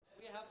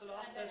the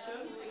last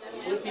session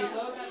with Peter.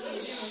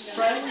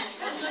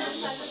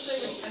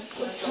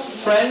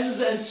 Friends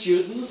and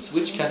students,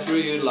 which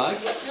category you like.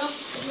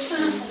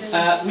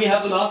 We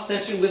have the last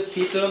session with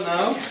Peter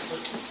now.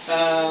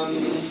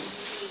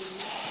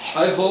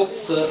 I hope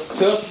the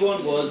first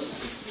one was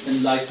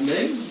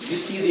enlightening. You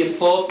see the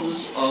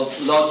importance of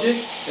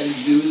logic and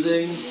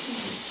using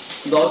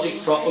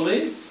logic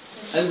properly.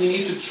 And we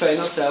need to train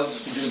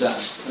ourselves to do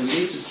that. And we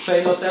need to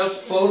train ourselves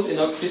both in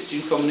our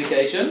Christian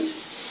communication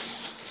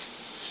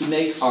to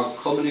make our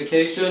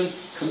communication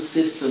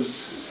consistent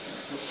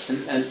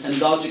and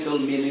logical,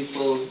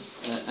 meaningful,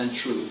 and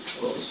true, of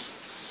course.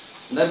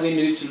 And then we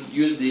need to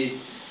use the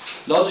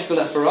logical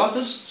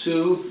apparatus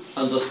to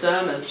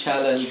understand and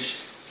challenge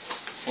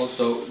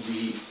also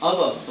the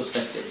other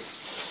perspectives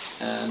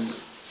and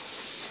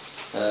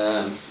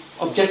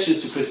objections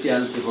to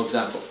Christianity, for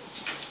example.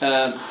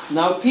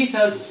 Now, Pete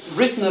has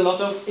written a lot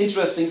of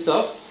interesting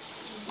stuff.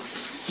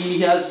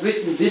 He has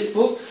written this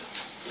book.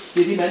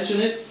 Did he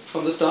mention it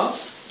from the start?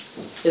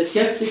 A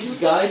Skeptic's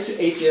Guide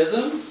to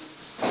Atheism.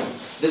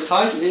 The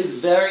title is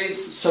very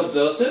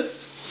subversive.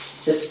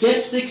 A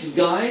Skeptic's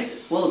Guide.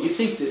 Well, you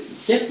think the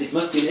skeptic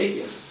must be an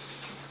atheist.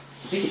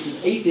 I think it's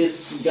an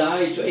atheist's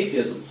guide to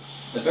atheism.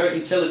 A very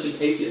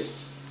intelligent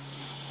atheist.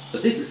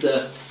 But this is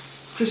a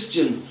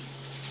Christian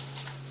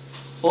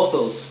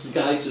author's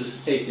guide to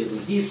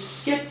atheism. He's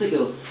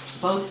skeptical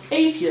about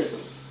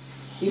atheism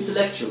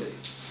intellectually.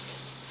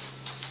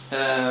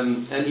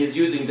 And he's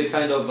using the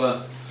kind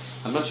of,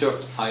 I'm not sure,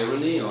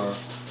 irony or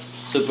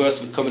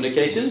subversive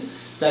communication,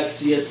 like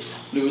C.S.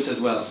 Lewis as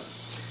well.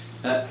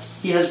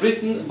 He has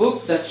written a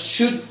book that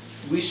should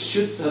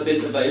have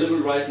been available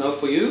right now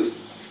for you,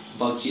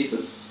 about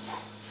Jesus.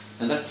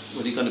 And that's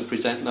what he's going to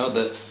present now,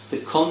 the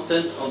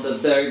content of the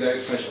very, very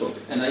fresh book.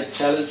 And I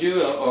challenge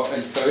you or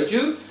encourage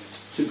you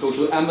to go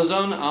to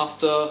Amazon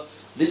after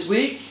this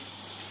week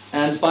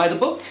and buy the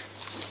book.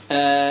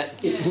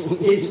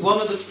 It's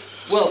one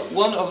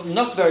of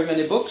not very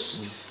many books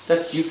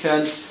that you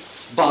can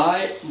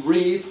buy,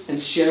 read, and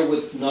share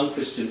with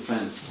non-Christian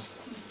friends.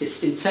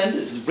 It's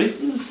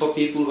written for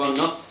people who are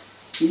not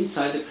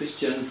inside the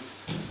Christian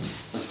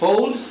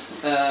fold.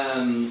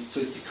 So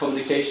it's a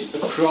communication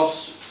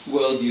across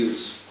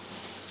worldviews.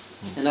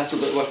 And that's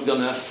what we're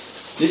going to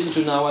listen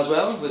to now as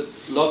well, with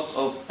lots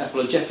of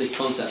apologetic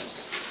content.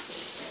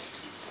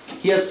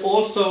 He's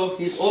also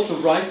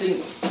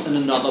writing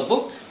another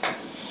book.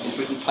 He's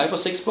written 5 or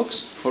 6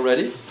 books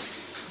already.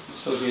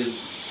 So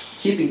he's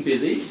keeping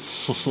busy.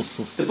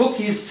 The book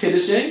he's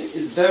finishing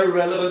is very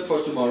relevant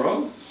for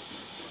tomorrow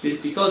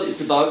because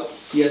it's about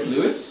C.S.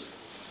 Lewis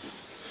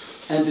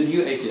and the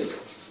new atheism.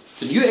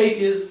 The new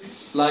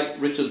atheists, like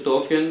Richard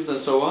Dawkins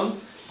and so on,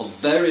 are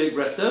very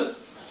aggressive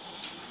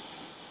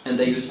and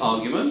they use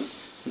arguments.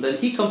 And then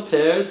he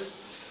compares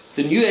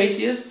the new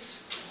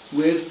atheists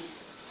with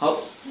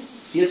how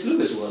C.S.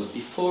 Lewis was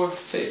before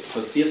faith.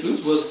 Because C.S.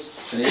 Lewis was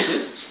an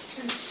atheist.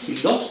 He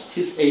lost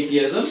his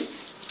atheism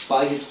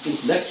by his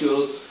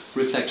intellectual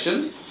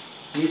reflection.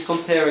 And he's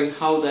comparing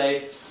how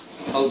the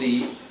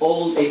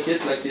old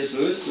atheists like C.S.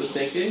 Lewis was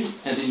thinking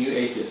and the new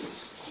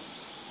atheists.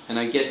 And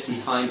I guess he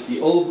finds the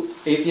old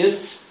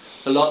atheists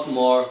a lot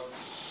more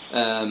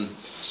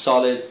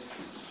solid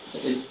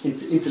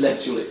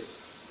intellectually.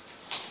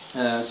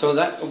 So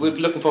that we're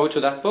looking forward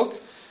to that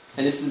book.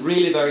 And it's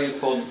really very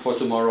important for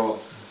tomorrow.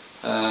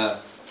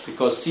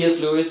 Because C.S.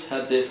 Lewis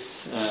had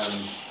this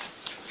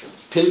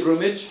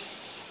pilgrimage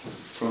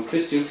from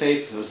Christian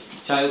faith, his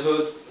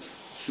childhood,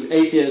 to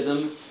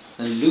atheism,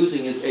 and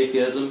losing his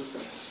atheism,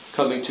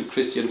 coming to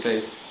Christian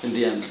faith in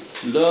the end.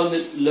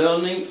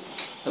 Learning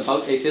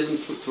about atheism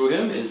through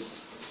him is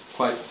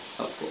quite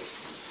helpful.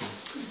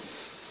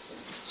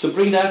 So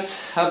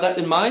have that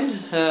in mind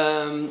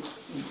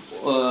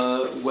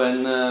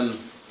when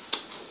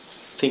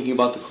thinking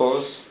about the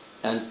course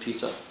and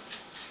Peter.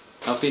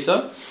 Now,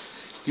 Peter,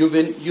 you've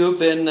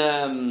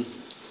been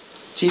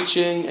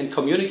teaching and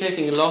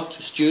communicating a lot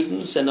to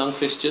students and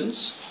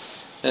non-Christians,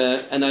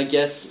 and I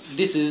guess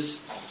this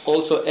is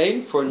also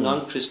aimed for a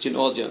non-Christian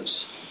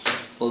audience,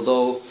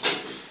 although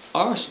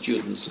our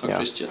students are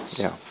Christians.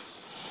 Yeah.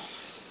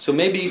 So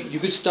maybe you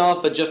could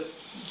start by just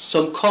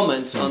some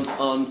comments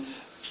on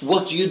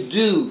what you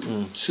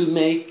do to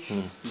make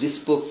this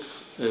book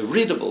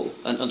readable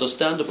and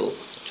understandable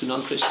to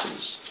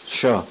non-Christians.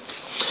 Sure.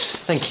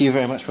 Thank you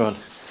very much, Ron.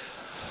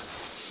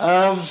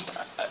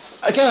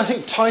 Again, I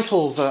think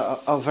titles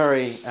are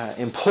very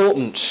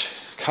important.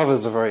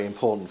 Covers are very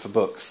important for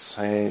books.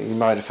 You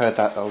might have heard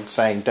that old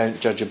saying, don't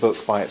judge a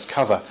book by its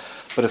cover.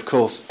 But of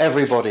course,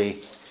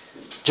 everybody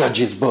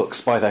judges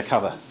books by their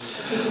cover.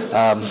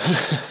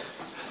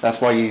 That's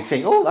why you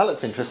think, oh, that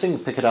looks interesting,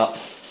 pick it up,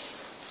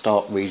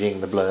 start reading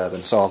the blurb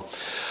and so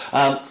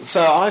on.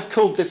 So I've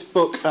called this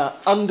book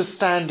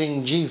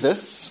Understanding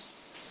Jesus,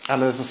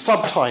 and there's a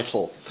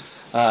subtitle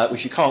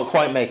which you can't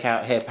quite make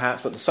out here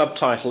perhaps, but the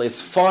subtitle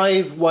is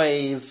 5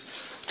 Ways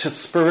to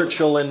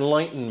Spiritual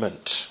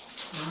Enlightenment.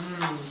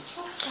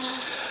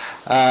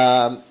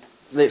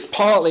 it's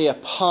partly a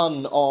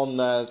pun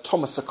on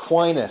Thomas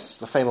Aquinas,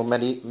 the famous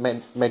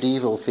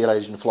medieval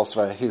theologian and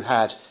philosopher, who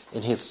had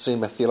in his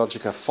Summa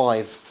Theologica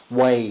 5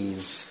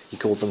 ways, he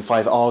called them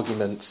 5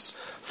 arguments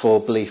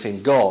for belief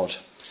in God.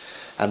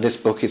 And this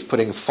book is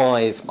putting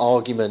 5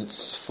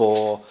 arguments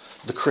for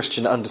the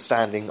Christian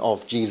understanding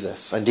of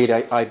Jesus. Indeed,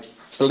 I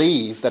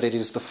believe that it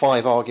is the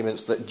 5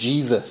 arguments that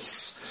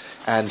Jesus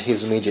and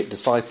his immediate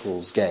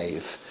disciples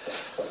gave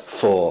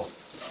for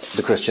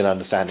the Christian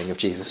understanding of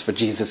Jesus, for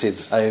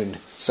Jesus' own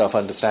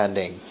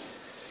self-understanding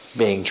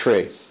being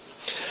true.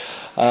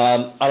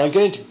 And I'm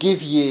going to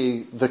give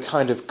you the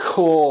kind of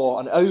core,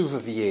 an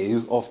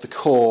overview of the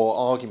core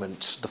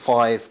argument, the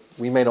 5.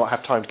 We may not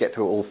have time to get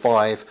through all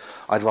 5.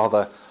 I'd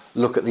rather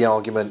look at the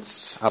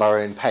arguments at our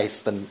own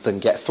pace than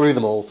get through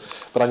them all.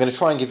 But I'm going to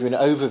try and give you an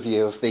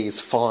overview of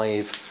these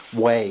 5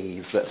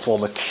 ways that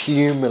form a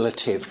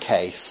cumulative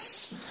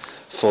case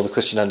for the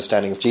Christian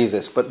understanding of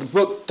Jesus. But the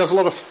book does a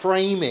lot of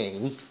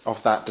framing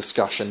of that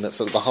discussion that's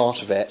at the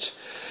heart of it,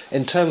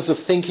 in terms of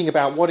thinking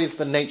about what is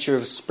the nature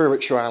of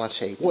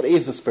spirituality. What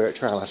is a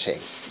spirituality?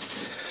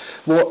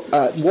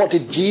 What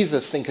did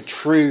Jesus think a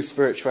true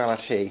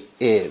spirituality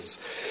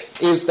is?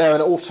 Is there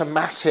an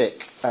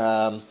automatic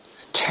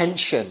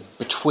tension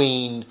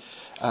between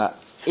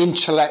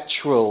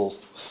intellectual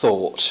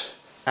thought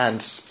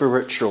and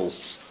spiritual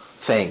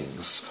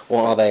things,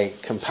 or are they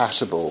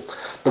compatible?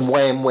 The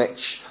way in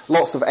which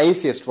lots of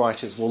atheist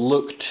writers will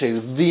look to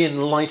the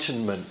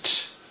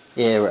Enlightenment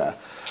era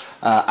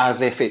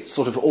as if it's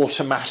sort of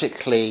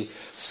automatically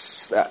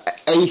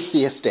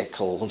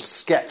atheistical and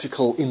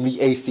sceptical in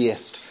the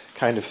atheist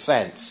kind of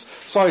sense.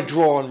 So I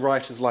draw on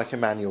writers like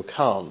Immanuel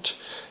Kant,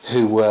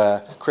 who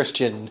were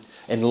Christian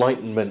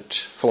Enlightenment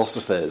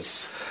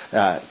philosophers,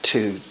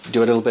 to do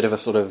a little bit of a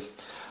sort of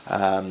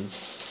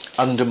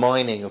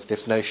undermining of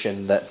this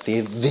notion that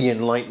the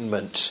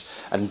Enlightenment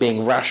and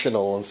being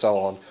rational and so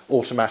on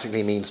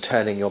automatically means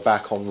turning your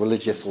back on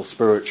religious or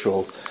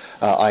spiritual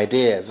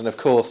ideas. And of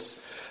course,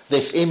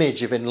 this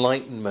image of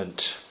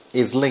enlightenment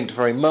is linked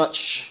very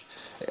much,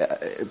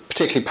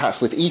 particularly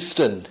perhaps with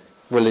Eastern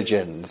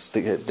religions,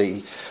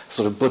 the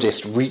sort of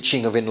Buddhist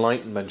reaching of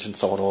enlightenment and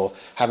so on, or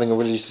having a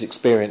religious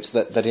experience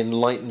that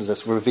enlightens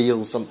us,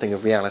 reveals something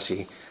of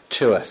reality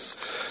to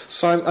us.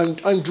 So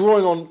I'm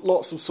drawing on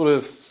lots of sort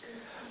of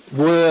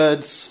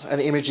words and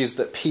images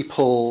that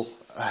people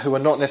who are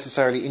not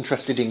necessarily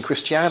interested in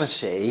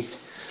Christianity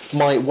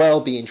might well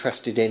be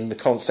interested in, the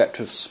concept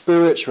of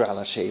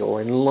spirituality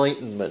or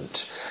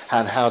enlightenment,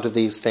 and how do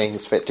these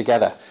things fit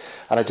together.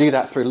 And I do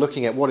that through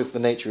looking at what is the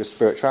nature of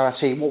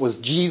spirituality, what was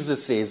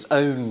Jesus'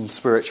 own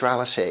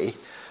spirituality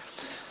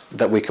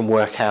that we can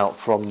work out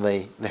from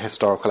the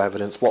historical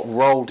evidence, what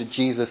role did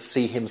Jesus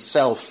see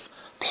himself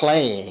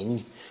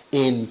playing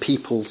in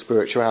people's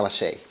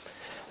spirituality,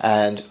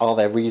 and are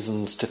there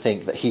reasons to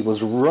think that he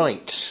was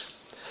right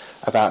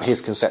about his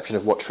conception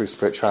of what true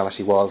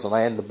spirituality was. And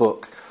I end the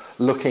book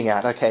looking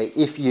at, okay,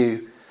 if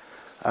you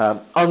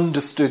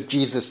understood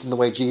Jesus in the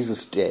way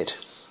Jesus did,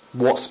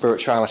 what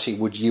spirituality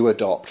would you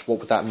adopt? What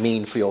would that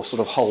mean for your sort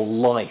of whole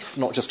life?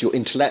 Not just your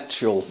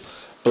intellectual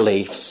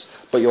beliefs,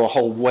 but your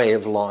whole way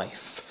of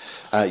life,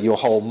 your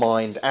whole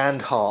mind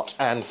and heart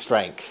and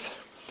strength,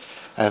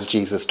 as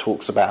Jesus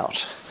talks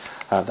about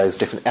those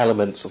different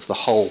elements of the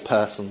whole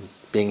person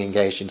being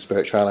engaged in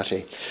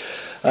spirituality.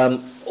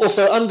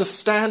 Also,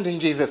 understanding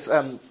Jesus.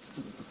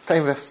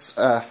 Famous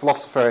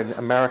philosopher in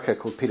America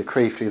called Peter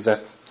Kreeft, who's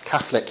a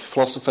Catholic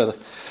philosopher,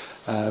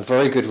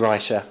 very good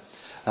writer,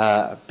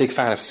 big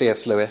fan of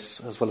C.S.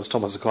 Lewis as well as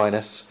Thomas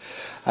Aquinas,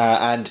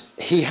 and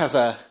he has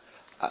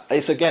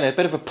it's again a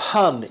bit of a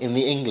pun in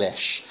the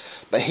English,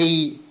 but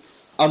he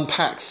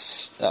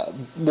unpacks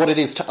what it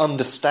is to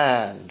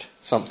understand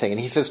something, and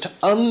he says to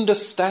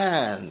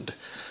understand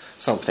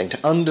something,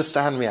 to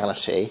understand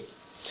reality,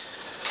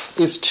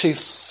 is to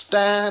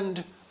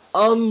stand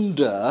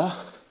under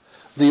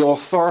the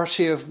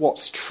authority of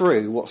what's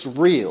true, what's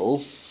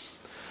real,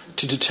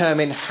 to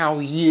determine how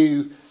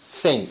you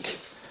think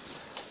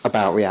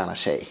about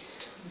reality.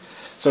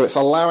 So it's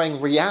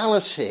allowing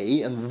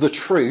reality and the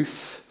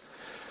truth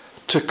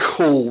to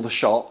call the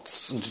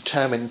shots and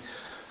determine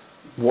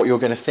what you're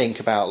going to think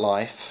about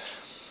life,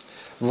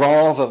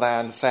 rather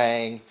than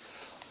saying,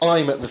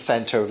 I'm at the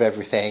centre of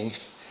everything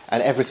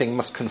and everything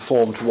must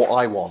conform to what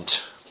I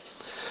want.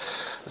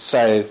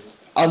 So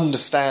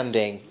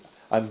understanding,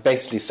 I'm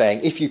basically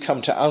saying, if you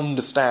come to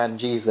understand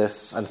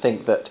Jesus and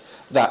think that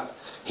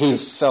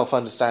his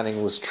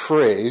self-understanding was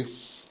true,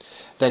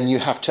 then you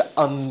have to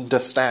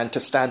understand, to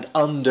stand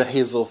under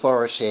his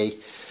authority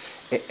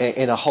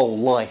in a whole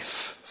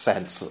life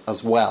sense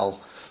as well,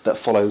 that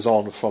follows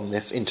on from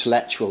this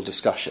intellectual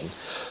discussion.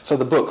 So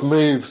the book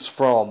moves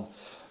from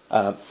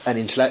an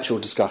intellectual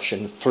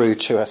discussion through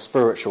to a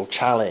spiritual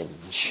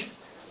challenge,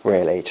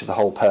 really, to the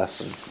whole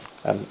person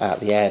at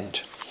the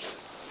end.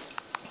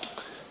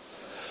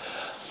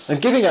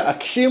 And giving a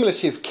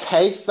cumulative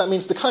case, that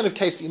means the kind of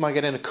case that you might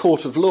get in a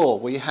court of law,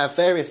 where you have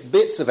various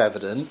bits of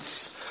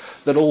evidence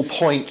that all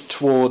point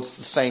towards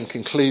the same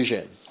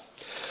conclusion.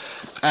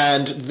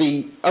 And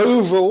the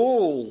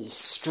overall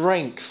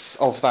strength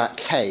of that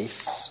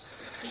case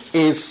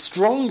is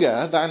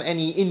stronger than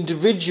any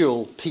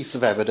individual piece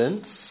of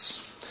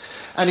evidence,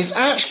 and is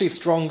actually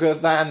stronger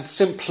than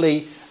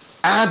simply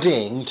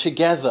adding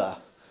together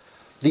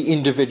the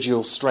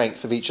individual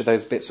strength of each of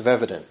those bits of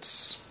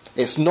evidence.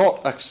 It's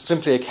not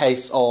simply a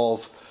case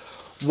of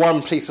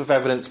one piece of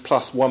evidence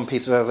plus one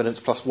piece of evidence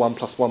plus 1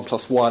 plus 1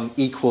 plus 1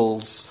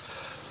 equals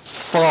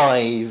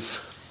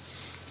 5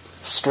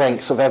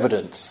 strength of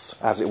evidence,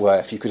 as it were,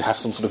 if you could have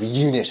some sort of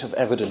unit of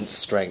evidence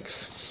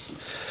strength.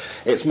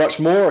 It's much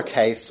more a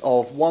case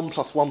of 1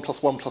 plus 1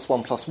 plus 1 plus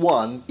 1 plus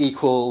 1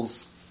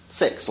 equals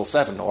 6 or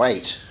 7 or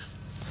 8.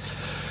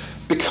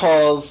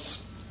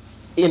 Because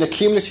in a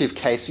cumulative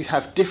case, you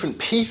have different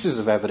pieces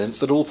of evidence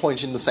that all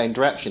point in the same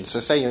direction.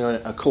 So say you're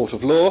in a court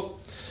of law,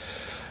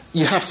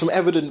 you have some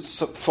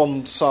evidence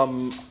from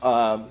some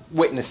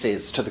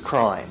witnesses to the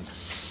crime.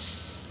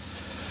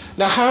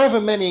 Now, however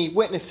many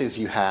witnesses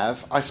you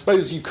have, I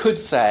suppose you could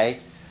say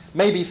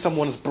maybe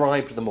someone's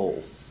bribed them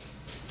all.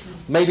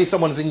 Maybe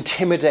someone's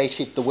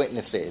intimidated the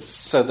witnesses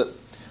so that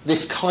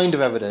this kind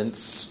of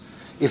evidence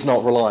is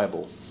not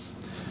reliable.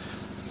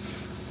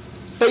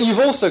 But you've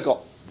also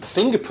got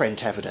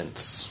fingerprint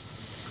evidence.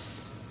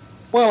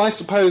 Well, I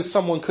suppose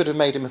someone could have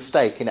made a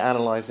mistake in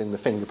analysing the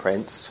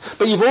fingerprints,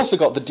 but you've also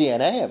got the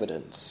DNA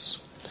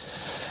evidence.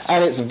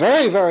 And it's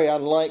very, very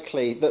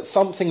unlikely that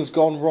something's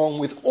gone wrong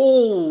with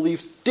all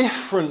these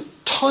different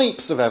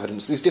types of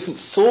evidence, these different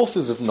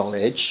sources of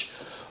knowledge,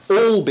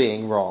 all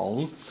being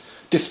wrong,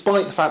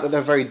 despite the fact that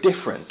they're very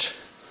different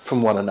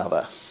from one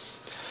another.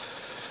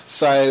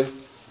 So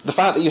the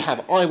fact that you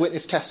have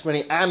eyewitness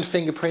testimony and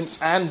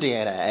fingerprints and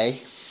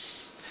DNA,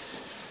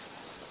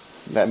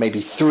 that may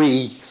be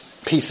 3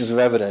 pieces of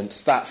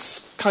evidence,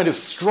 that's kind of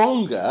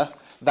stronger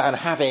than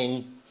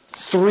having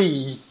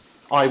 3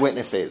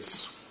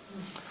 eyewitnesses,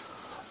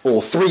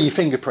 or 3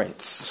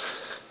 fingerprints,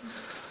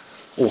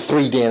 or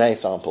 3 DNA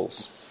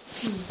samples.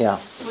 Yeah.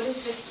 What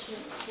is it,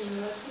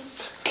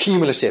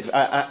 cumulative? Cumulative.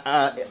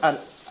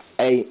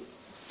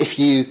 If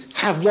you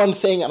have one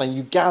thing and then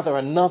you gather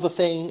another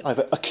thing, I've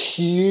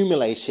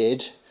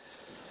accumulated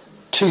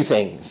 2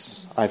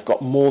 things. I've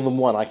got more than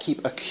one. I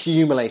keep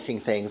accumulating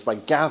things by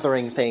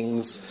gathering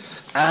things,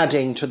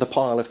 adding to the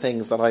pile of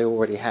things that I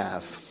already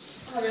have.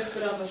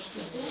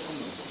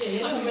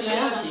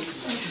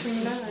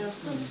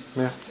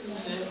 Yeah.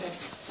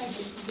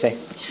 Okay,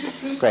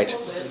 great.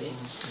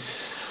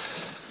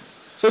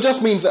 So it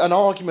just means that an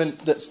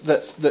argument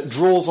that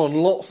draws on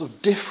lots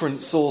of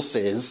different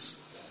sources